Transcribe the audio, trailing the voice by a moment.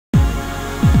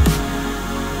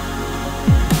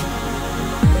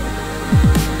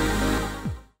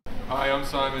I'm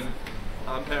Simon.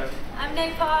 I'm Parent. I'm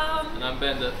Napalm. And I'm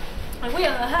Bender. And we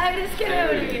are Hiatus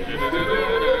Kaiyote.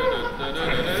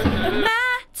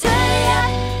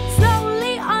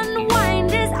 Slowly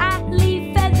unwind as I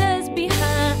leave feathers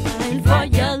behind for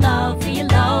your love,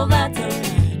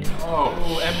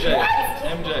 Oh, MJ.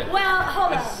 MJ. Well,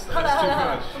 hold on.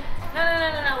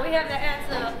 No. We have the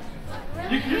answer.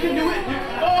 You can do it.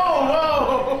 Oh,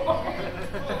 whoa.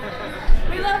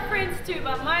 We love Prince too,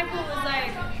 but Michael was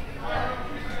like,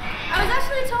 I was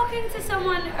actually talking to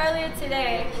someone earlier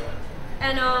today,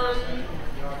 and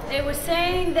they were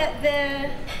saying that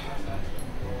their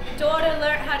daughter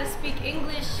learned how to speak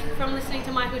English from listening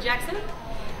to Michael Jackson,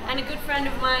 and a good friend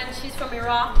of mine, she's from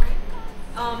Iraq,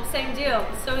 same deal.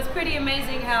 So it's pretty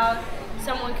amazing how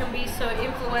someone can be so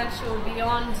influential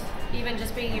beyond even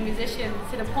just being a musician,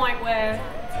 to the point where,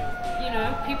 you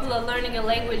know, people are learning a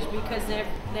language because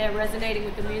they're resonating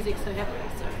with the music so heavily.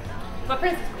 So, but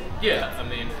Prince is cool. Yeah, I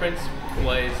mean, Prince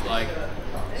plays like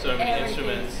so many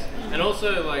instruments, and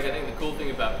also like I think the cool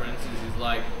thing about Prince is he's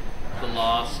like the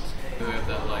last who have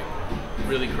that like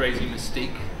really crazy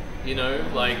mystique. You know,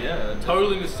 like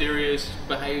totally mysterious,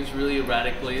 behaves really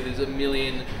erratically. There's a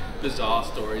million bizarre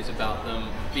stories about them,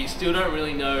 but you still don't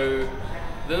really know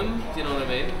them. Do you know what I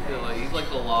mean? Like, he's like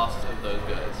the last of those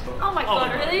guys. Oh my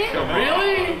god, really?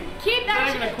 Really? Keep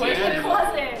that shit in the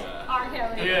closet, R.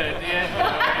 Kelly.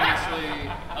 Yeah,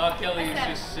 obviously, R. Kelly is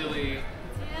just silly.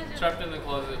 Trapped in the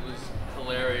Closet was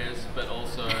hilarious, but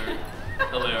also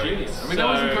hilarious. Genius. I mean, that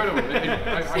was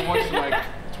incredible. I watched like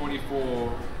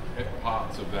 24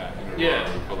 parts of that in a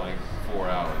row for like 4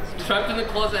 hours. Trapped in the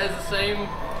Closet has the same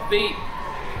beat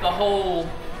the whole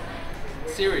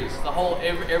series, the whole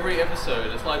every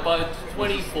episode. It's like by the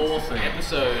 24th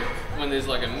episode, when there's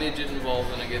like a midget involved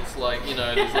and it gets like, you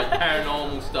know, there's like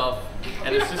paranormal stuff,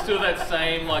 and it's just still that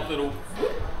same like little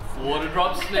water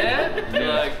drop snare.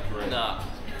 Like, nah.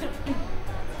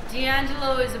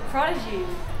 D'Angelo is a prodigy.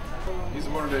 He's a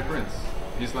modern day Prince.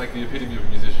 He's like the epitome of a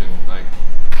musician. Like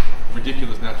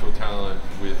ridiculous natural talent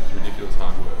with ridiculous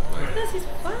hard work. Like This is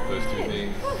fun. those two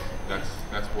things.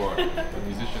 That's what a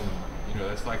musician. You know,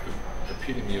 that's like the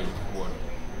epitome of what a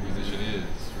musician is,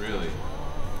 really.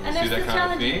 And You see there's that the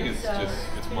kind of thing, challenging it's stuff. just,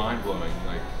 it's mind blowing.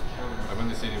 Like, I've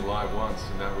only seen him live once,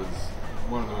 and that was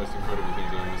one of the most incredible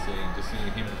things I've ever seen. Just seeing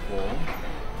him perform.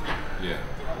 Yeah.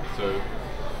 So,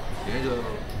 D'Angelo.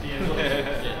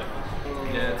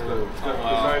 Yeah, it's cool.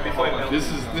 This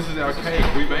is our cake.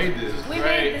 We made this. We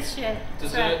made this shit.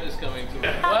 Dessert is coming to me.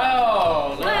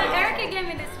 Wow! Well, Erykah gave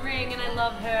me this ring and I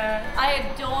love her. I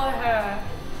adore her.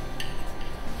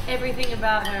 Everything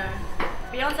about her.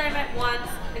 Beyonce I met once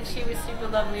and she was super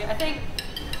lovely. I think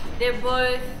they're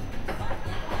both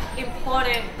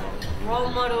important role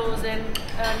models and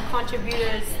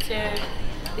contributors to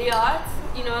the arts.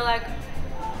 You know, like,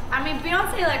 I mean,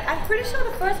 Beyonce, like, I'm pretty sure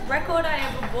the first record I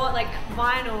ever bought, like,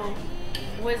 vinyl,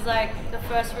 was, like, the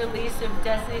first release of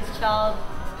Destiny's Child,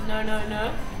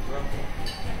 No.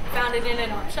 Found it in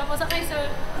an art shop or something, so,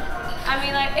 I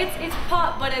mean, like, it's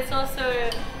pop, but it's also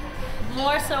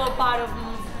more so a part of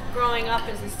growing up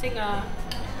as a singer.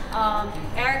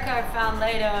 Erykah I found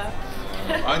later.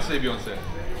 I'd say Beyonce.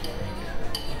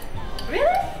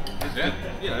 Really?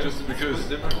 Yeah, just because,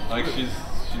 like, she's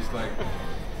like...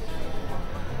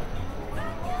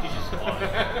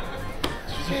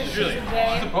 She's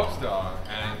a pop star,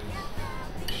 and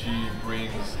she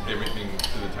brings everything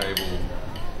to the table.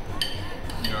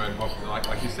 You know, and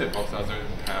like you said, pop stars don't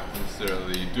have to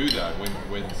necessarily do that.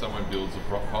 When someone builds a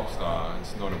pop star,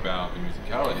 it's not about the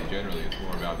musicality generally, it's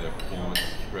more about their performance,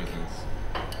 presence,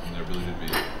 and their ability to be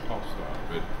a pop star.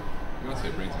 But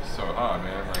Beyonce brings it so hard,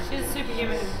 man. Like, She's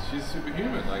superhuman. She's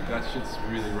superhuman. Like, that shit's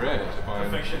really rare to find.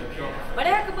 But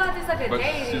Erykah Badu is like a But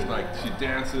deity. she's like, she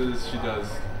dances, she does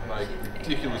like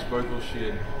ridiculous vocal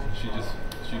shit. She's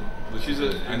been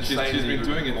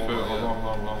doing it for a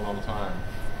long time.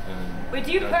 And Wait,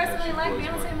 do you that personally shit like blows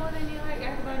Beyonce my- more than you like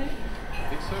Erykah Badu? I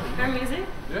think so. Her music?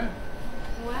 Yeah.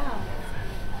 Wow.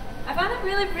 I find it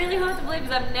really, really hard to believe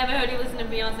because I've never heard you listen to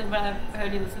Beyonce, but I've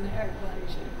heard you listen to Erykah Badu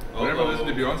shit. Whenever I listen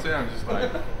to Beyonce, I'm just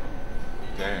like,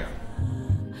 damn.